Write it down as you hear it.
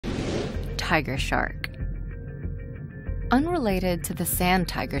tiger shark. Unrelated to the sand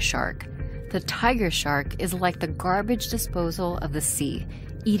tiger shark, the tiger shark is like the garbage disposal of the sea,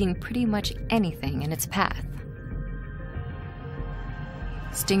 eating pretty much anything in its path.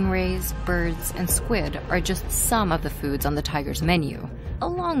 Stingrays, birds, and squid are just some of the foods on the tiger's menu,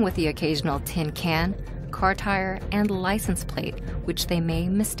 along with the occasional tin can, car tire, and license plate, which they may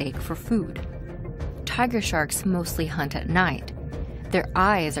mistake for food. Tiger sharks mostly hunt at night. Their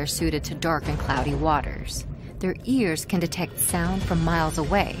eyes are suited to dark and cloudy waters. Their ears can detect sound from miles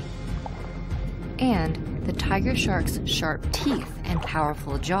away. And the tiger shark's sharp teeth and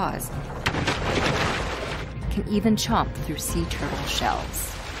powerful jaws can even chomp through sea turtle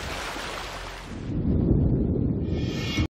shells.